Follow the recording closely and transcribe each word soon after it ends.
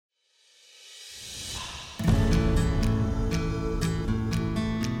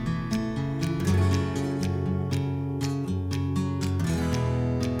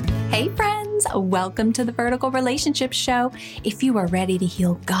friends. Welcome to the Vertical Relationship Show. If you are ready to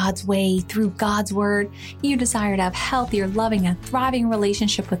heal God's way through God's Word, you desire to have healthier, loving, and thriving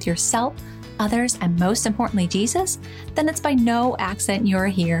relationship with yourself, others, and most importantly, Jesus, then it's by no accident you're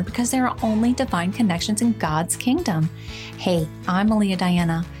here, because there are only divine connections in God's kingdom. Hey, I'm Malia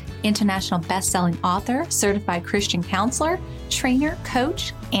Diana, international best-selling author, certified Christian counselor, trainer,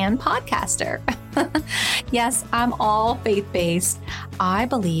 coach, and podcaster. Yes, I'm all faith-based. I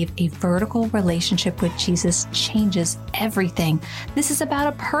believe a vertical relationship with Jesus changes everything. This is about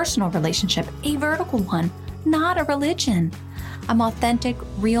a personal relationship, a vertical one, not a religion. I'm authentic,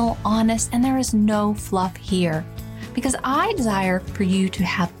 real, honest, and there is no fluff here. Because I desire for you to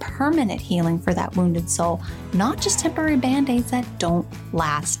have permanent healing for that wounded soul, not just temporary band-aids that don't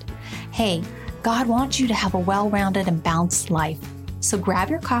last. Hey, God wants you to have a well-rounded and balanced life. So grab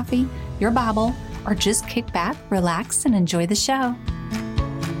your coffee, your Bible, or just kick back, relax, and enjoy the show.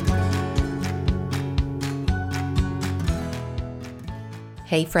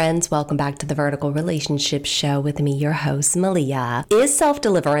 Hey friends, welcome back to the Vertical Relationship Show with me, your host, Malia. Is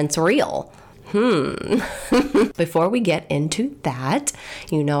self-deliverance real? Before we get into that,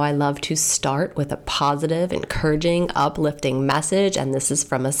 you know I love to start with a positive, encouraging, uplifting message, and this is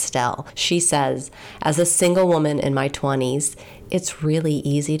from Estelle. She says, as a single woman in my 20s, it's really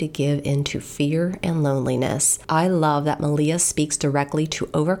easy to give into fear and loneliness. I love that Malia speaks directly to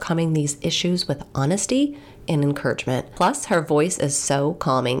overcoming these issues with honesty and encouragement. Plus, her voice is so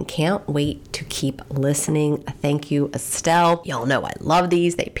calming. Can't wait to keep listening. Thank you, Estelle. Y'all know I love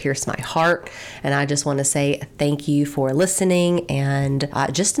these. They pierce my heart. And I just want to say thank you for listening and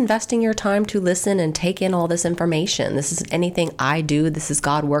just investing your time to listen and take in all this information. This is anything I do. This is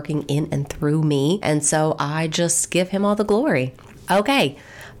God working in and through me. And so I just give him all the glory. Okay,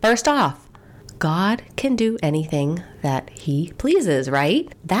 first off, God can do anything that he pleases,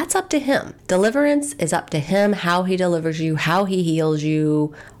 right? That's up to him. Deliverance is up to him, how he delivers you, how he heals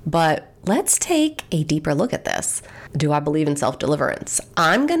you. But let's take a deeper look at this. Do I believe in self-deliverance?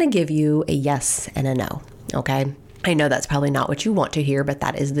 I'm going to give you a yes and a no, okay? I know that's probably not what you want to hear, but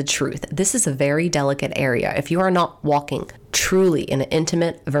that is the truth. This is a very delicate area. If you are not walking truly in an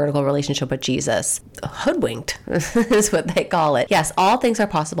intimate, vertical relationship with Jesus, hoodwinked is what they call it. Yes, all things are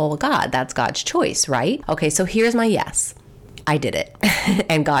possible with God. That's God's choice, right? Okay, so here's my yes. I did it.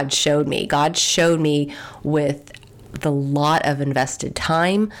 And God showed me. God showed me with the lot of invested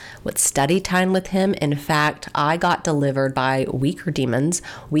time, with study time with him. In fact, I got delivered by weaker demons,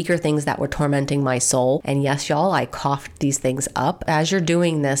 weaker things that were tormenting my soul. And yes, y'all, I coughed these things up. As you're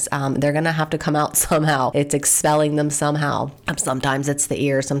doing this, they're going to have to come out somehow. It's expelling them somehow. Sometimes it's the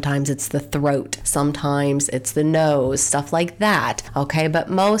ear, sometimes it's the throat, sometimes it's the nose, stuff like that. Okay, but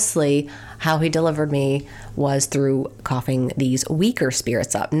mostly how he delivered me was through coughing these weaker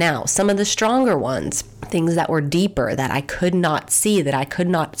spirits up. Now, some of the stronger ones, things that were deeper that I could not see, that I could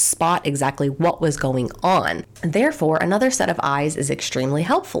not spot exactly what was going on. Therefore, another set of eyes is extremely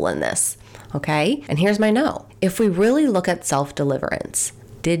helpful in this. Okay? And here's my no. If we really look at self-deliverance,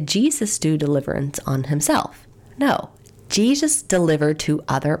 did Jesus do deliverance on himself? No. Jesus delivered to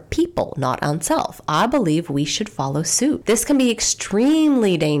other people, not on self. I believe we should follow suit. This can be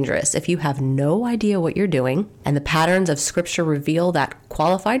extremely dangerous if you have no idea what you're doing, and the patterns of scripture reveal that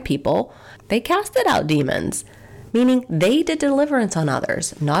qualified people, they casted out demons, meaning they did deliverance on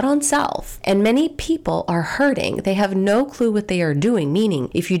others, not on self. And many people are hurting. They have no clue what they are doing, meaning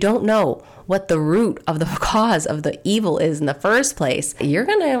if you don't know what the root of the cause of the evil is in the first place, you're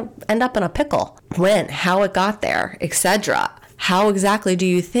going to end up in a pickle. When, how it got there, etc. How exactly do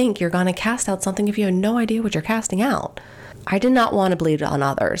you think you're going to cast out something if you have no idea what you're casting out? I did not want to bleed on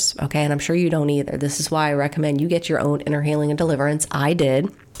others, okay? And I'm sure you don't either. This is why I recommend you get your own inner healing and deliverance. I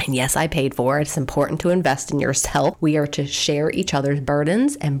did. And yes, I paid for it. It's important to invest in yourself. We are to share each other's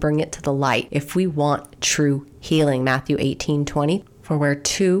burdens and bring it to the light if we want true healing. Matthew 18:20, for where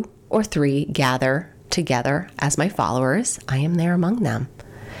 2 or 3 gather together as my followers, I am there among them.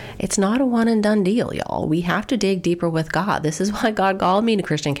 It's not a one and done deal, y'all. We have to dig deeper with God. This is why God called me to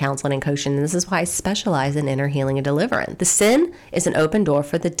Christian counseling and coaching. And this is why I specialize in inner healing and deliverance. The sin is an open door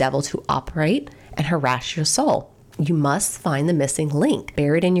for the devil to operate and harass your soul. You must find the missing link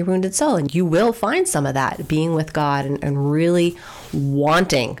buried in your wounded soul. And you will find some of that being with God and really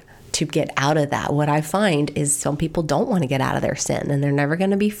wanting to get out of that. What I find is some people don't want to get out of their sin, and they're never going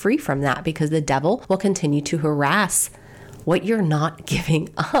to be free from that because the devil will continue to harass what you're not giving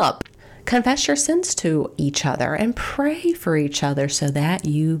up. Confess your sins to each other and pray for each other so that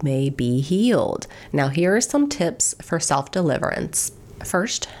you may be healed. Now, here are some tips for self-deliverance.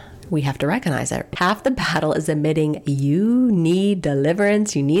 First, we have to recognize it. Half the battle is admitting you need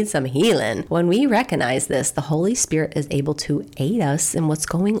deliverance, you need some healing. When we recognize this, the Holy Spirit is able to aid us in what's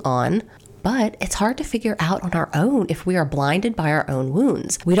going on, but it's hard to figure out on our own if we are blinded by our own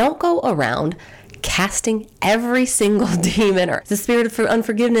wounds. We don't go around casting every single demon or the spirit of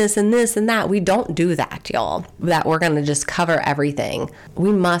unforgiveness and this and that. We don't do that, y'all. That we're going to just cover everything.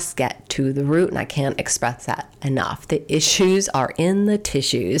 We must get to the root, and I can't express that enough. The issues are in the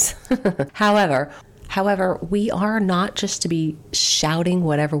tissues. However, we are not just to be shouting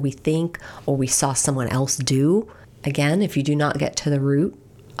whatever we think or we saw someone else do. Again, if you do not get to the root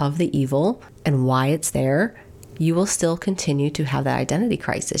of the evil and why it's there, you will still continue to have that identity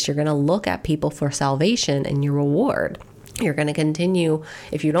crisis. You're going to look at people for salvation and your reward. You're going to continue,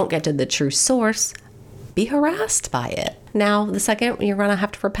 if you don't get to the true source, be harassed by it. Now, the second, you're going to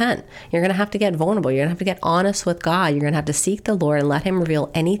have to repent. You're going to have to get vulnerable. You're going to have to get honest with God. You're going to have to seek the Lord and let him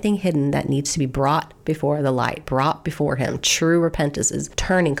reveal anything hidden that needs to be brought before the light, brought before him. True repentance is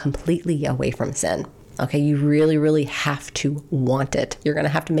turning completely away from sin. Okay, you really, really have to want it. You're going to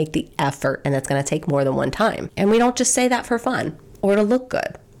have to make the effort, and it's going to take more than one time. And we don't just say that for fun or to look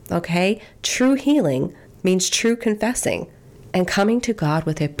good. Okay, true healing means true confessing and coming to God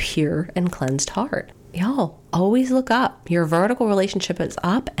with a pure and cleansed heart. Y'all, always look up. Your vertical relationship is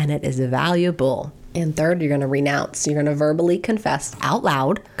up, and it is valuable. And third, you're going to renounce. You're going to verbally confess out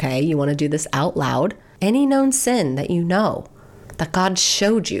loud. Okay, you want to do this out loud. Any known sin that you know that God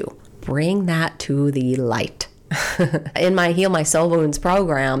showed you, bring that to the light. In my Heal My Soul Wounds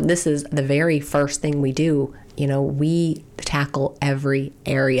program, this is the very first thing we do. We tackle every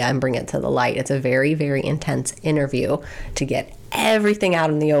area and bring it to the light. It's a very, very intense interview to get everything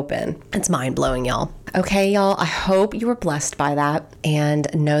out in the open. It's mind-blowing, y'all. Okay, y'all, I hope you were blessed by that, and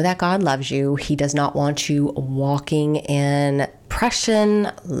know that God loves you. He does not want you walking in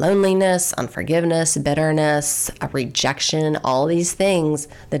depression, loneliness, unforgiveness, bitterness, rejection, all these things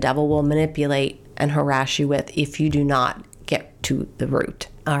the devil will manipulate and harass you with if you do not get to the root.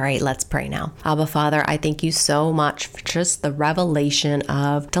 All right, let's pray now. Abba, Father, I thank you so much for just the revelation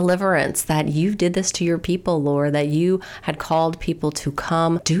of deliverance, that you did this to your people, Lord, that you had called people to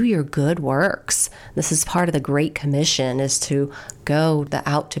come do your good works. This is part of the Great Commission, is to go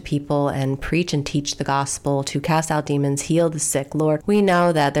out to people and preach and teach the gospel, to cast out demons, heal the sick. Lord, we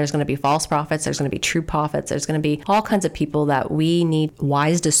know that there's going to be false prophets, there's going to be true prophets, there's going to be all kinds of people that we need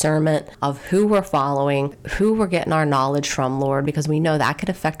wise discernment of who we're following, who we're getting our knowledge from, Lord, because we know that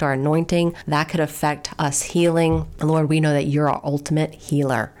could affect our anointing, that could affect us healing. And Lord, we know that you're our ultimate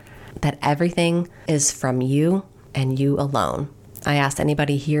healer, that everything is from you and you alone. I ask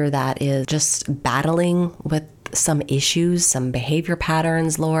anybody here that is just battling with some issues, some behavior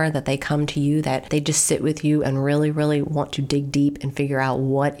patterns, Lord, that they come to you, that they just sit with you and really, really want to dig deep and figure out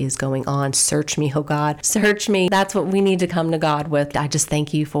what is going on. Search me, oh God, search me. That's what we need to come to God with. I just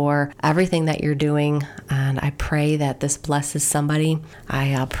thank you for everything that you're doing. And I pray that this blesses somebody.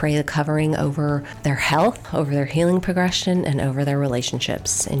 I pray the covering over their health, over their healing progression, and over their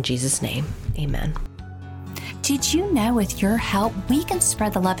relationships. In Jesus' name, amen. Did you know with your help, we can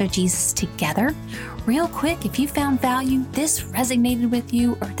spread the love of Jesus together? Real quick, if you found value, this resonated with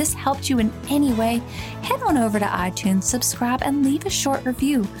you, or this helped you in any way, head on over to iTunes, subscribe, and leave a short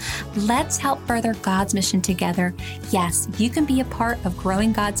review. Let's help further God's mission together. Yes, you can be a part of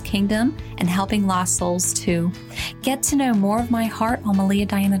growing God's kingdom and helping lost souls too. Get to know more of my heart on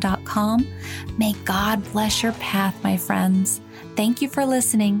maliadiana.com. May God bless your path, my friends. Thank you for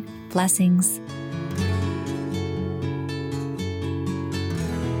listening. Blessings.